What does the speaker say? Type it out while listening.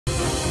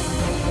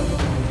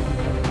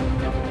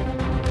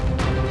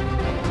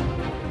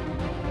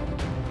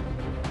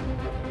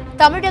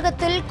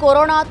தமிழகத்தில்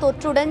கொரோனா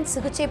தொற்றுடன்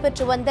சிகிச்சை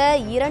பெற்று வந்த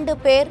 2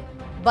 பேர்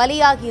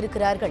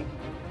பலியாகியிருக்கிறார்கள்.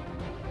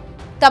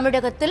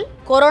 தமிழகத்தில்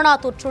கொரோனா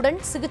தொற்றுடன்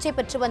சிகிச்சை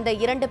பெற்று வந்த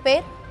 2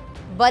 பேர்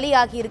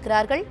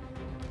பலியாகியிருக்கிறார்கள்.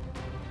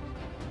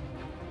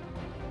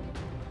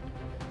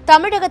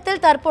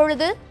 தமிழகத்தில்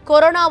தற்பொழுது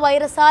கொரோனா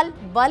வைரஸால்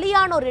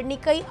பலியானோர்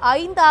எண்ணிக்கை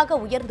 5ஆக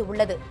உயர்ந்து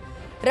உள்ளது.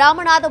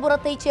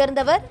 ராமநாதபுரத்தைச்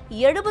சேர்ந்தவர்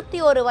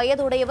 71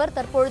 வயதுடையவர்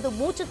தற்பொழுது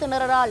மூச்சு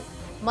திணறலால்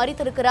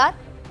மரித்திருக்கிறார்.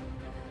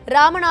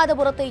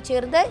 ராமநாதபுரத்தைச்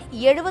சேர்ந்த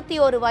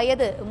 71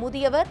 வயது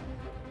முதியவர்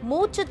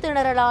மூச்சு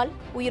திணறலால்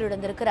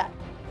உயிரிழந்திருக்கிறார்.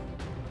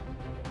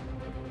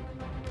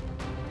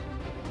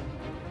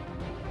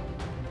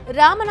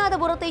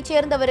 ராமநாதபுரத்தைச்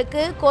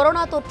சேர்ந்தவருக்கு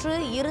கொரோனா தொற்று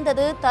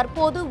இருந்தது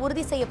தற்போது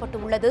உறுதி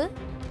செய்யப்பட்டுள்ளது.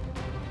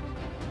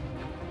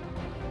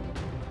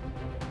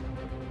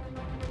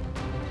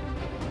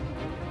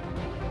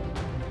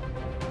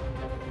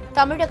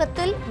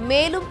 தமிழகத்தில்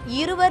மேலும்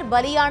 2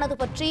 பலியானது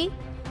பற்றி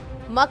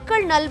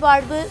மக்கள்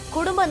நல்வாழ்வு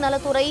குடும்ப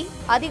நலத்துறை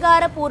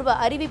அதிகாரப்பூர்வ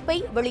அறிவிப்பை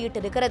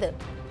வெளியிட்டிருக்கிறது.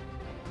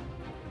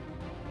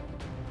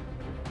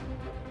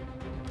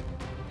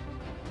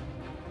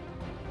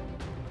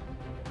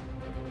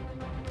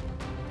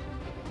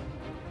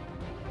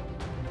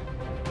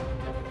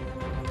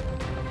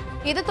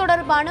 இது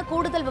தொடர்பான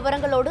கூடுதல்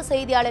விவரங்களோடு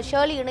செய்தியாளர்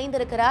ஷர்லி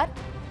இணைந்திருக்கிறார்.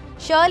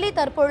 ஷர்லி,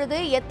 தற்பொழுது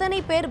எத்தனை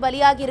பேர்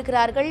பலியாகி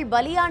இருக்கிறார்கள்?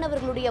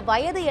 பலியானவர்களுடைய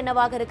வயது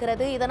என்னவாக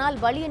இருக்கிறது? இதனால்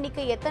பலி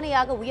எண்ணிக்கை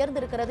எத்தனையாக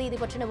உயர்ந்திருக்கிறது? இது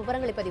பற்றின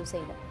விவரங்களை பதிவு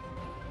செய்யுங்கள்.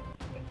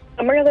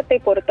 தமிழகத்தை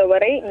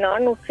பொறுத்தவரை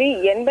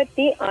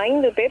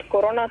 485 பேர்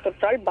கொரோனா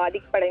தொற்றால்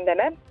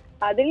பாதிப்படைந்தனர்.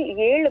 அதில்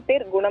 7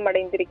 பேர்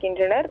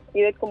குணமடைந்திருக்கின்றனர்.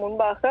 இதற்கு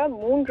முன்பாக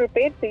 3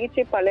 பேர்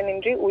சிகிச்சை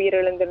பலனின்றி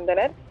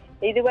உயிரிழந்திருந்தனர்.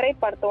 இதுவரை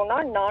பார்த்தோம்னா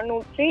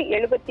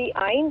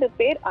 475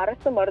 பேர்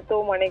அரசு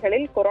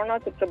மருத்துவமனைகளில் கொரோனா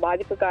தொற்று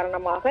பாதிப்பு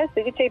காரணமாக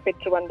சிகிச்சை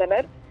பெற்று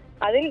வந்தனர்.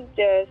 அதில்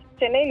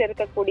சென்னையில்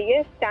இருக்கக்கூடிய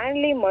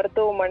ஸ்டான்லி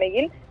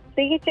மருத்துவமனையில்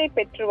சிகிச்சை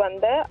பெற்று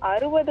வந்த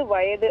 60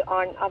 வயது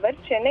ஆண், அவர்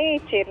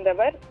சென்னையைச்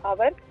சேர்ந்தவர்.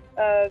 அவர்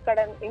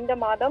இந்த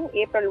மாதம்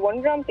ஏப்ரல்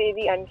 1ஆம்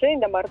தேதி அன்று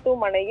இந்த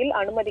மருத்துவமனையில்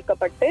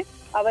அனுமதிக்கப்பட்டு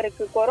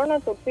அவருக்கு கொரோனா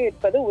தொற்று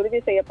இருப்பது உறுதி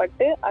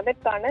செய்யப்பட்டு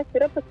அதற்கான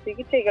சிறப்பு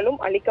சிகிச்சைகளும்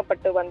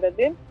அளிக்கப்பட்டு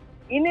வந்தது.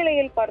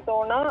 இந்நிலையில்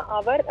பார்த்தோம்னா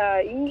அவர்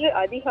இன்று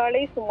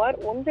அதிகாலை சுமார்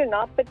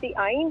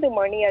 1:45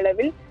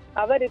 மணியளவில்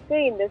அவருக்கு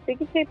இந்த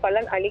சிகிச்சை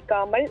பலன்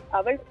அளிக்காமல்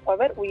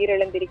அவர்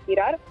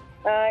உயிரிழந்திருக்கிறார்.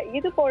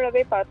 இது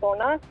போலவே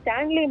பார்த்தோம்னா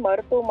ஸ்டான்லி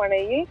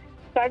மருத்துவமனையில்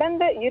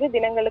கடந்த 2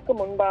 தினங்களுக்கு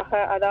முன்பாக,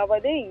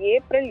 அதாவது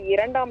ஏப்ரல்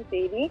 2ஆம்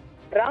தேதி,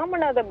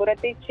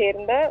 ராமநாதபுரத்தைச்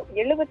சேர்ந்த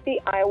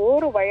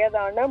 71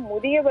 வயதான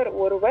முதியவர்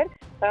ஒருவர்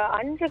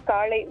அன்று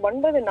காலை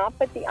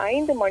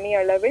 9:45 மணி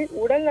அளவில்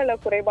உடல்நல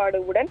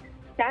குறைபாடுடன்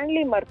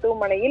ஸ்டான்லி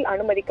மருத்துவமனையில்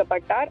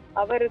அனுமதிக்கப்பட்டார்.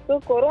 அவருக்கு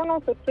கொரோனா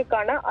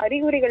தொற்றுக்கான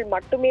அறிகுறிகள்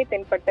மட்டுமே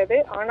தென்பட்டது.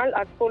 ஆனால்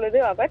அப்பொழுது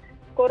அவர்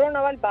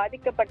கொரோனாவால்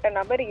பாதிக்கப்பட்ட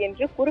நபர்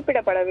என்று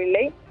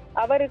குறிப்பிடப்படவில்லை.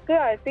 அவருக்கு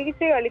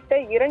சிகிச்சை அளித்த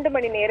 2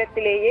 மணி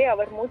நேரத்திலேயே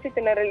அவர் மூச்சு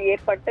திணறல்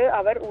ஏற்பட்டு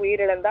அவர்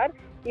உயிரிழந்தார்.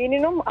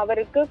 எனினும்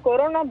அவருக்கு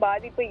கொரோனா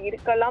பாதிப்பு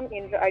இருக்கலாம்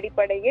என்ற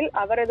அடிப்படையில்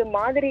அவரது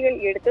மாதிரிகள்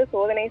எடுத்து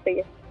சோதனை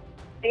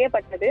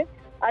செய்யப்பட்டது.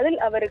 அதில்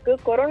அவருக்கு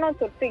கொரோனா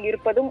தொற்று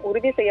இருப்பதும்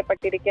உறுதி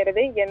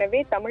செய்யப்பட்டிருக்கிறது. எனவே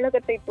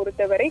தமிழகத்தை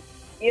பொறுத்தவரை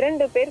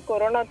 2 பேர்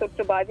கொரோனா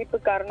தொற்று பாதிப்பு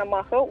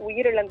காரணமாக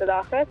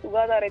உயிரிழந்ததாக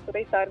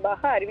சுகாதாரத்துறை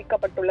சார்பாக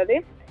அறிவிக்கப்பட்டுள்ளது.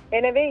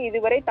 எனவே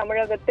இதுவரை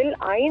தமிழகத்தில்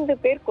 5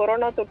 பேர்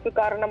கொரோனா தொற்று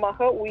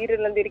காரணமாக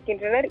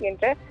உயிரிழந்திருக்கின்றனர்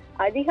என்ற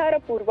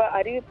அதிகாரப்பூர்வ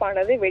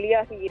அறிவிப்பானது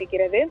வெளியாகி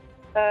இருக்கிறது.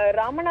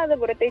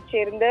 ராமநாதபுரத்தைச்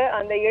சேர்ந்த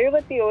அந்த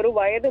 71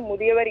 வயது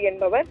முதியவர்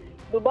என்பவர்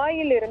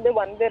துபாயில் இருந்து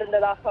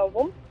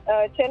வந்திருந்ததாகவும்,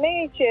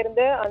 சென்னையைச்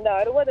சேர்ந்த அந்த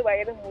 60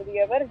 வயது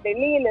முதியவர்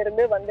டெல்லியில்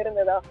இருந்து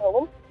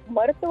வந்திருந்ததாகவும்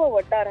மருத்துவ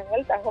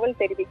வட்டாரங்கள் தகவல்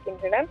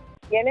தெரிவிக்கின்றன.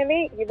 எனவே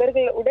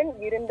இவர்களுடன்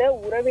இருந்த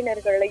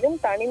உறவினர்களையும்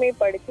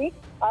தனிமைப்படுத்தி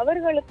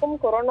அவர்களுக்கும்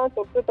கொரோனா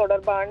தொற்று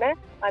தொடர்பான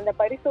அந்த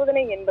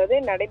பரிசோதனை என்பது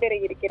நடைபெற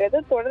இருக்கிறது.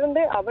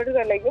 தொடர்ந்து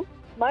அவர்களையும்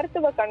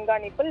மருத்துவ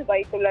கண்காணிப்பில்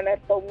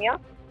வைத்துள்ளனர். சௌமியா,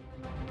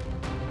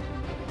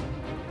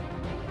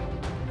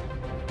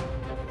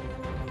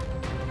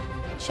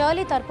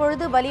 ஷர்லி,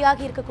 தற்பொழுது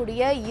பலியாகி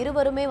இருக்கக்கூடிய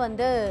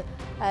 2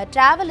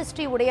 டிராவல்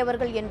ஹிஸ்டரி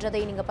உடையவர்கள்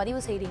என்றதை நீங்க பதிவு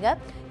செய்தீங்க.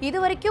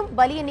 இதுவரைக்கும்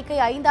பலி எண்ணிக்கை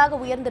 5ஆக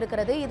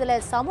உயர்ந்திருக்கிறது. இதுல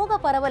சமூக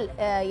பரவல்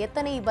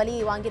எத்தனை பலி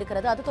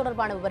வாங்கியிருக்கிறது? அது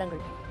தொடர்பான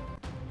விவரங்கள்.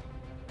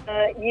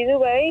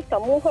 இதுவரை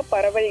சமூக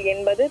பரவல்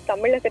என்பது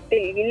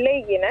தமிழகத்தில் இல்லை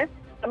என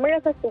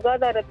தமிழக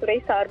சுகாதாரத்துறை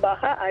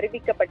சார்பாக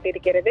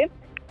அறிவிக்கப்பட்டிருக்கிறது.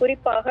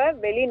 குறிப்பாக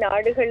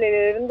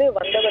வெளிநாடுகளிலிருந்து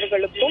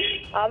வந்தவர்களுக்கும்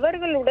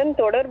அவர்களுடன்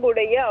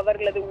தொடர்புடைய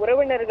அவர்களது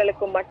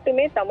உறவினர்களுக்கு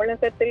மட்டுமே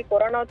தமிழகத்தில்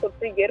கொரோனா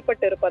தொற்று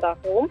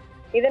ஏற்பட்டிருப்பதாகவும்,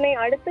 இதனை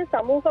அடுத்து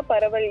சமூக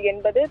பரவல்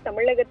என்பது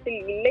தமிழகத்தில்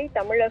இல்லை.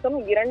 தமிழகம்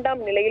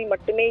 2ஆம் நிலையில்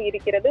மட்டுமே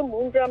இருக்கிறது.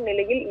 3ஆம்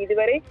நிலையில்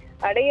இதுவரை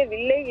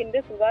அடையவில்லை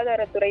என்று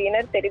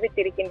சுகாதாரத்துறையினர்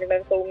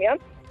தெரிவித்திருக்கின்றனர். சௌமியா,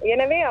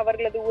 எனவே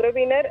அவர்களது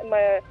உறவினர்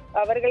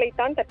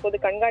அவர்களைத்தான் தற்போது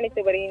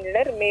கண்காணித்து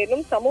வருகின்றனர்.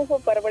 மேலும் சமூக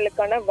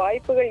பரவலுக்கான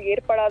வாய்ப்புகள்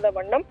ஏற்படாத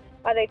வண்ணம்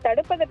அதை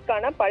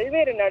தடுப்பதற்கான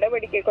பல்வேறு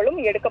நடவடிக்கைகளும்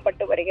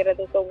எடுக்கப்பட்டு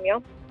வருகிறது. சௌமியா.